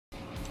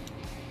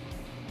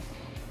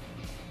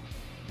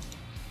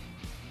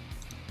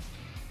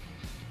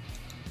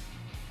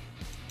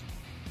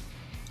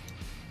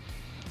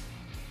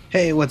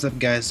Hey, what's up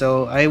guys?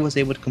 So I was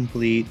able to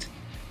complete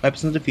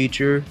Weapons of the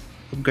Future,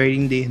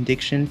 upgrading the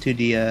Indiction to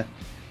the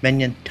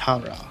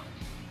Manvantara.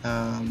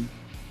 Um,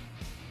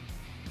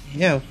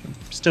 yeah,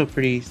 still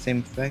pretty same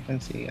effect.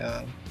 Let's see.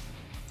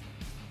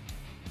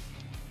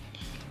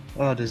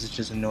 Oh, this is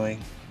just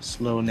annoying.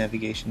 Slow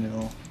navigation and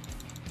all.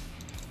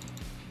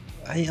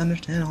 I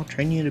understand, I'll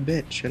train you in a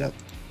bit. Shut up.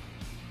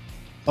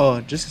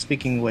 Oh, just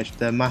speaking of which,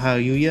 the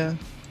Mahayuya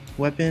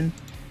weapon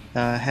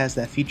has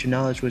that future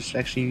knowledge which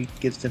actually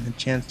gives them a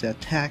chance to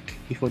attack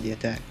before the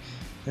attack.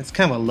 It's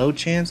kind of a low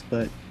chance,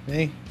 but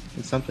hey,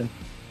 it's something.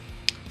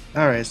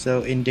 Alright,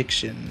 so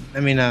Indiction.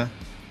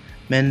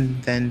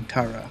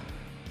 Manvantara.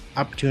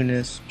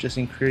 Opportunist just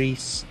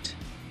increased.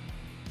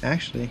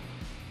 Actually.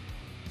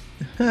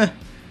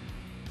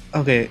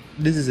 Okay,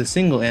 this is a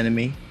single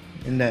enemy,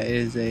 and that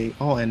is a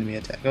all enemy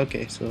attack.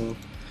 Okay, so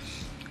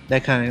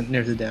that kind of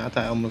narrows it down. I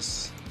thought I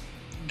almost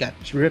got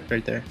ripped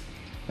right there.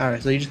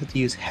 Alright, so you just have to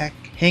use Hank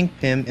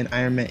Pym and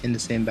Iron Man in the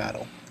same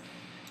battle.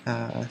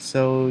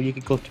 So you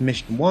could go to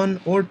mission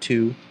 1 or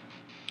 2,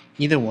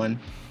 either one.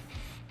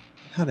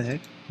 How the heck?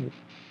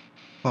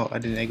 Oh, I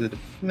didn't exit it.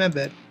 My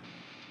bad.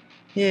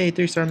 Yay,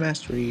 3-star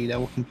mastery. That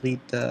will complete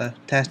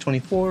task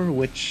 24,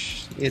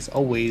 which is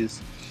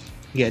always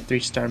get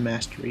 3-star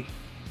mastery.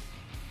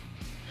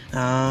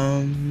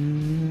 Give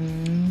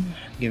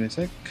me a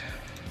sec.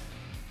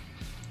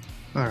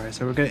 Alright,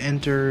 so we're gonna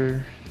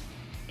enter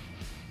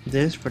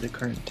this for the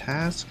current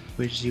task,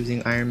 which is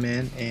using Iron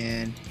Man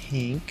and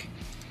Hank.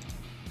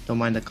 Don't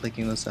mind the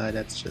clicking on the side,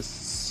 that's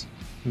just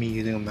me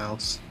using a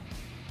mouse.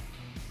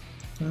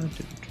 Oh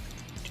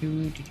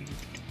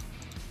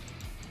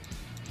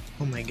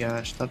my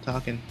gosh, stop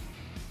talking.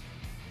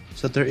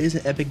 So there is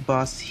an epic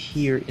boss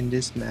here in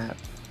this map.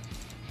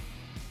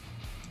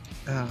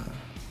 What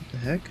the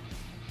heck?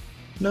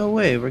 No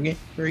way, we're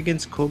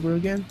against Cobra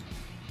again?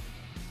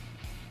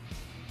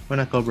 Well,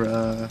 not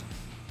Cobra,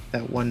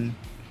 that one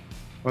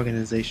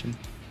organization.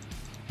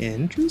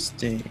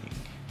 Interesting.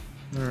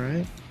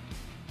 Alright.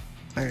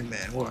 Iron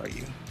Man, where are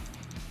you?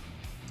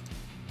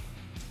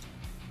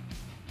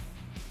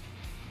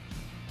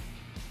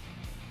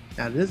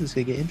 Now this is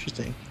gonna get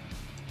interesting.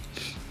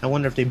 I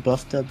wonder if they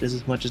buffed up just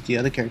as much as the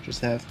other characters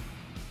have.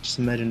 Just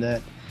imagine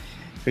that.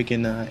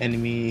 Freaking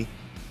enemy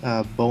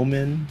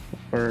bowmen,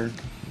 or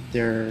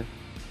their...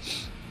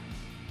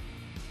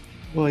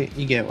 Well,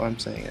 you get what I'm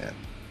saying at.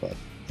 But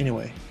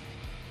anyway,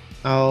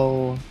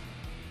 I'll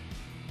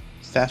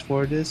fast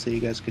forward this so you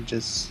guys could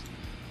just...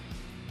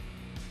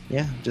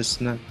 Yeah,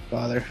 just not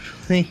bother.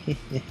 Okay,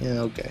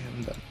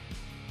 I'm done.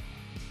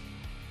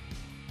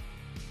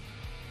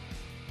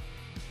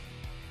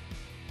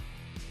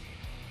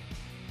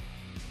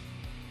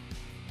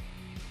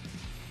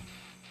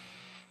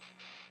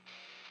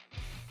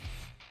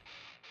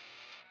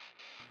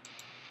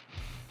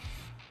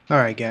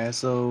 Alright guys,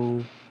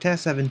 so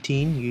task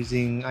 17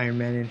 using Iron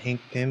Man and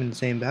Hank Pym in the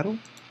same battle.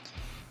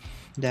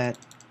 That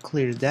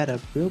clears that up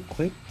real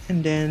quick.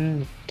 And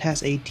then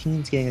task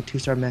 18 is getting a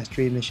 2-star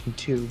mastery mission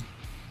 2.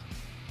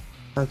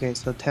 Okay,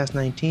 so task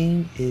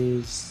 19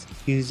 is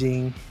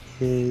using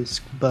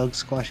his bug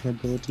squashing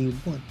ability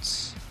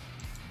once.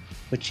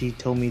 Which he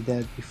told me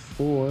that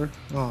before.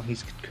 Oh,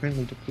 he's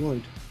currently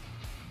deployed.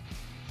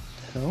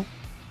 What the hell?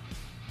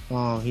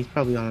 Oh, he's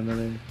probably on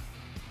another...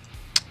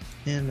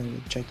 Man, I'm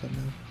gonna check that now.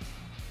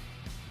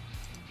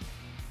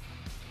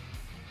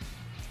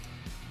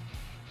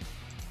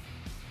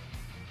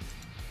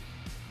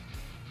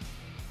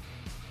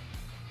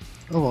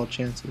 Oh, all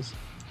chances.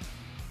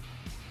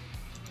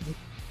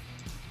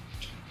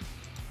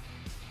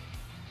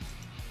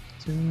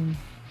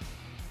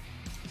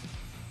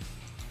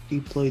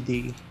 Deploy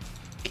the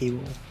cable.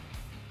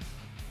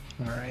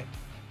 Alright.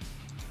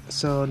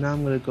 So now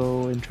I'm gonna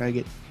go and try to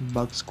get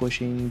bug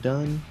squishing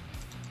done.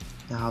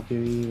 I'll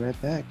be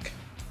right back.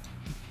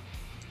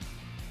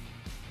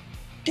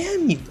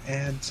 Damn you,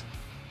 ads!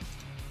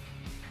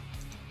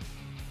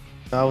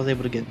 So I was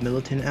able to get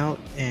Militant out,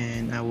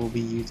 and I will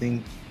be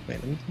using... Wait,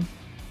 let me see.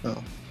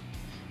 Oh.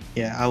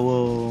 Yeah, I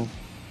will...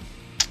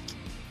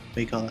 What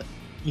do you call it?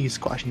 Use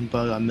Squashing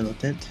Bug on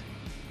Militant.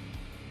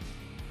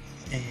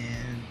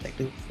 And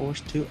Technical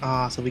Force 2.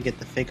 Ah, so we get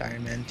the fake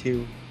Iron Man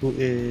too, who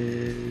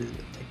is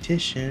a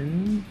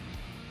tactician.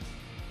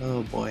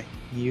 Oh boy,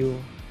 you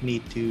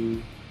need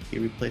to be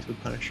replaced with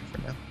Punisher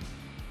for now.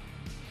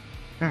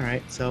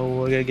 Alright, so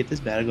we're gonna get this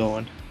battle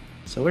going.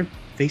 So we're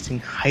facing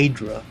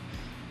Hydra.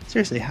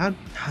 Seriously, how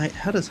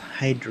does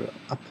Hydra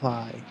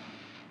apply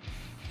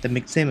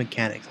the same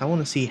mechanics? I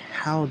want to see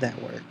how that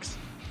works.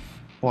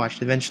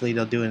 Watch, eventually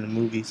they'll do it in a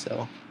movie,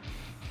 so...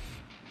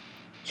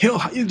 Yo,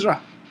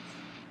 Hydra!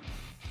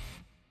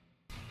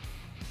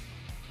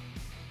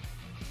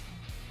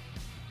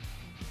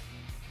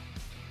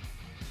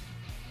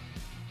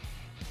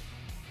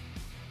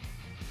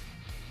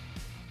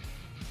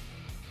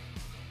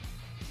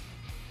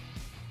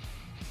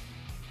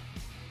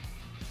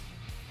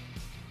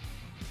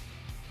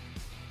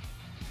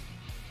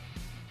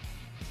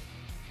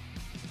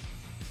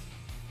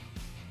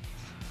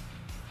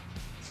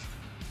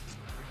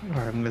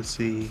 Alright, I'm gonna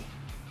see.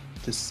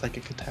 this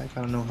psychic attack.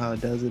 I don't know how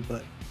it does it,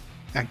 but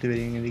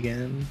activating it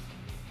again.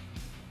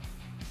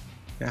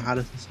 Now how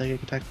does the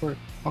psychic attack work?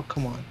 Oh,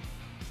 come on.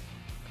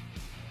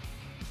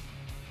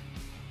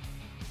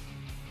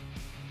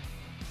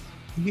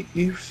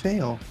 You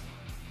fail.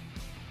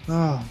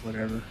 Oh,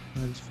 whatever.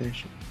 Let's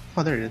finish it.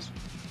 Oh, there it is.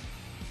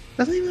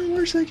 That's not even a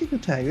worse psychic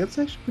attack. That's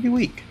actually pretty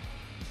weak.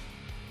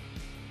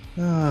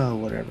 Oh,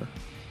 whatever.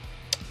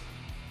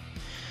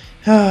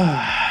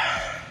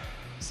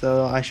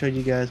 So I showed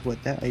you guys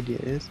what that idea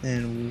is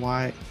and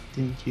why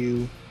didn't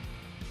you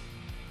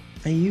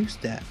use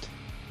that?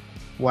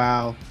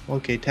 Wow.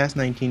 Okay, task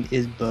 19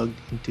 is bugged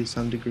to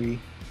some degree.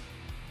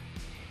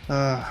 Be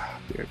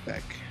right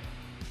back.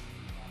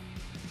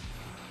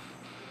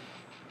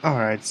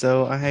 Alright,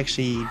 so I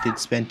actually did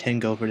spend 10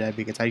 gold for that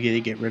because I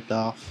did get ripped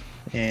off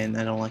and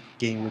I don't like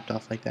getting ripped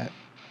off like that.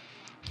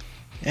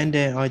 And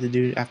then all I had to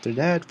do after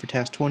that for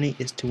task 20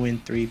 is to win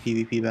 3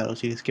 PvP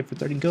battles. You can skip for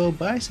 30 gold,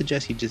 but I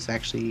suggest you just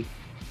actually,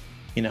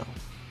 you know,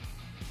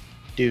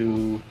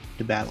 do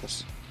the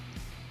battles.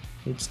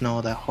 It's not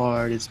all that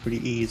hard, it's pretty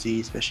easy,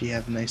 especially you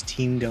have a nice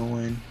team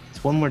going.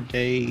 It's one more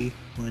day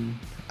when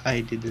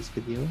I did this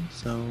video,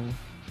 so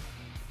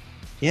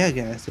yeah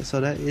guys,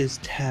 so that is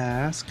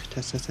task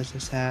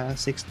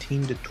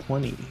 16 to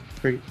 20.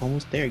 Pretty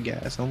almost there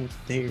guys, almost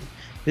there.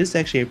 This is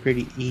actually a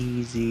pretty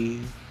easy,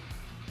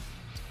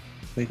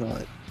 what do you call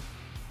it?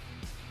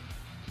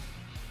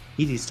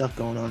 Easy stuff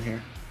going on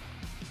here.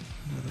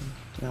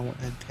 I want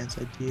an advanced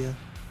idea.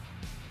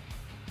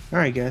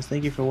 Alright guys,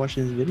 thank you for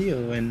watching this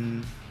video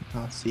and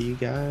I'll see you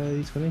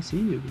guys when I see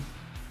you.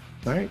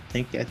 Alright,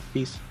 thank you guys,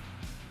 peace.